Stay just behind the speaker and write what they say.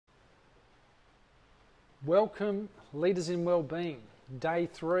Welcome, Leaders in Wellbeing, Day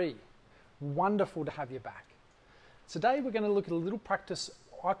 3. Wonderful to have you back. Today we're going to look at a little practice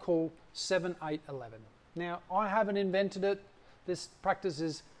I call 7, 8, 11. Now, I haven't invented it. This practice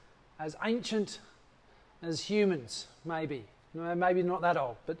is as ancient as humans, maybe. Maybe not that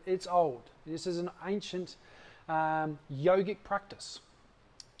old, but it's old. This is an ancient yogic practice.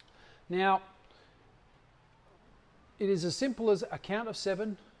 Now, it is as simple as a count of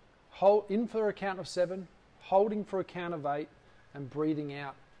 7, hold in for a count of 7, holding for a count of 8, and breathing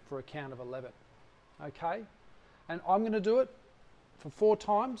out for a count of 11. Okay? And I'm going to do it for 4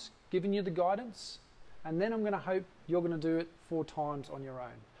 times, giving you the guidance, and then I'm going to hope you're going to do it 4 times on your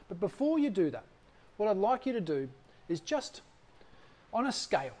own. But before you do that, what I'd like you to do is just on a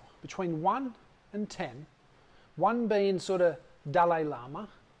scale between 1 and 10, 1 being sort of Dalai Lama,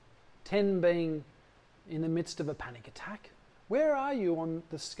 10 being in the midst of a panic attack. Where are you on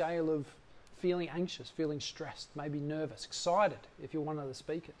the scale of feeling anxious, feeling stressed, maybe nervous, excited if you're one of the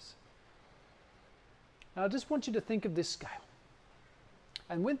speakers? Now I just want you to think of this scale.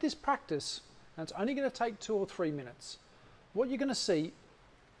 And with this practice, and it's only going to take 2 or 3 minutes, what you're going to see,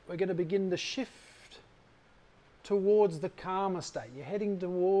 we're going to begin to shift towards the calmer state. You're heading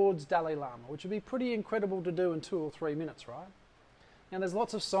towards Dalai Lama, which would be pretty incredible to do in 2 or 3 minutes, right? Now there's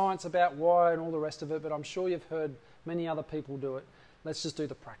lots of science about why and all the rest of it, but I'm sure you've heard many other people do it. Let's just do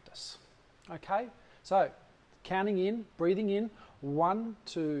the practice. Okay? So, counting in, breathing in, 1,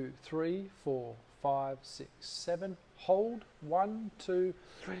 2, 3, 4, 5, 6, 7. Hold, 1, 2,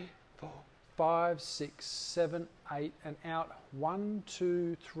 3, 4, 5, 6, 7, 8, and out, 1,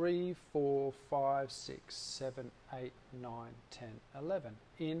 2, 3, 4, 5, 6, 7, 8, 9, 10, 11.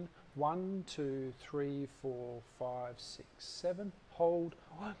 In, 1, 2, 3, 4, 5, 6, 7. Hold,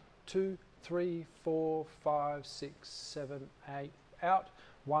 1, 2, 3, 4, 5, 6, 7, 8. Out,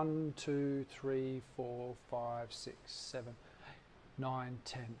 1, 2, 3, 4, 5, 6, 7, 8, 9,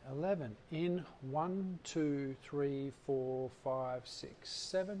 10, 11. In, 1, 2, 3, 4, 5, 6,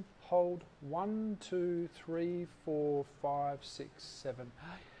 7. Hold, 1, 2, 3, 4, 5, 6, 7,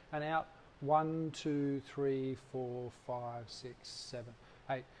 8. And out, 1, 2, 3, 4, 5, 6, 7,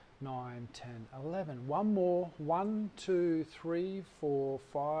 8, 9, 10, 11. One more. 1, 2, 3, 4,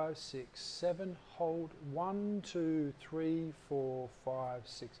 5, 6, 7. Hold. 1, 2, 3, 4, 5,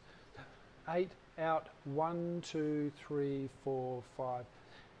 6, 8. Out. 1, 2, 3, 4, 5,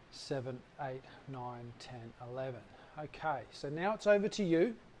 7, 8, 9, 10, 11. Okay, so now it's over to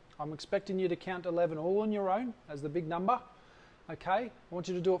you. I'm expecting you to count 11 all on your own as the big number. Okay, I want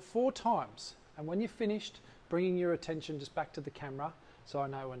you to do it 4 times. And when you're finished, bringing your attention just back to the camera so I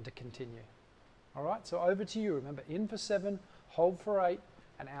know when to continue. All right, so over to you. Remember, in for 7, hold for 8,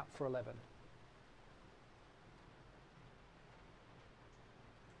 and out for 11.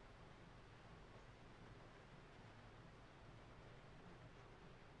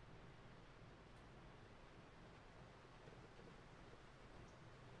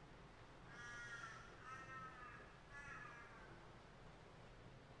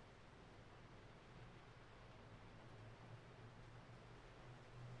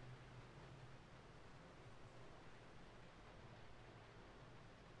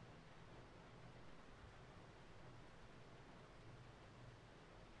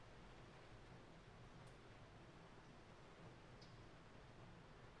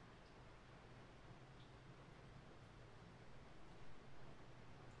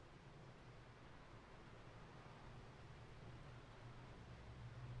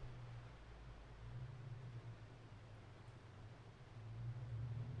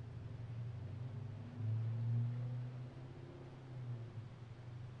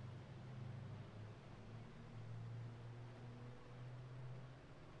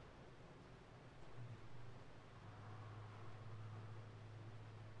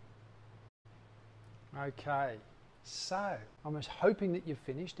 Okay, so I'm just hoping that you've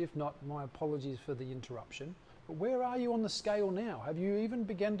finished. If not, my apologies for the interruption. But where are you on the scale now? Have you even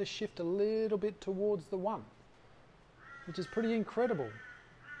begun to shift a little bit towards the 1? Which is pretty incredible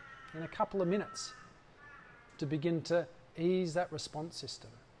in a couple of minutes to begin to ease that response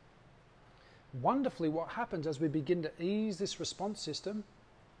system. Wonderfully, what happens as we begin to ease this response system,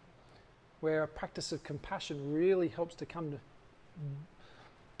 where a practice of compassion really helps to come to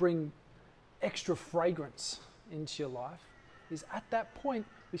bring extra fragrance into your life, is at that point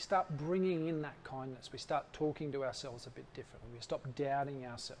we start bringing in that kindness. We start talking to ourselves a bit differently. We stop doubting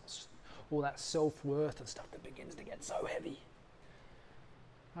ourselves, all that self-worth and stuff that begins to get so heavy.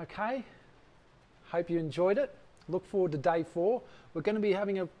 Okay, hope you enjoyed it. Look forward to day 4. We're going to be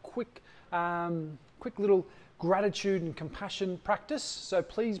having a quick little gratitude and compassion practice. So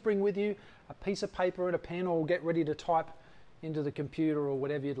please bring with you a piece of paper and a pen, or get ready to type into the computer or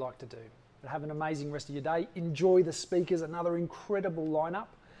whatever you'd like to do. But have an amazing rest of your day. Enjoy the speakers, another incredible lineup.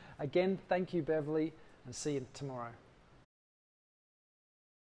 Again, thank you, Beverly, and see you tomorrow.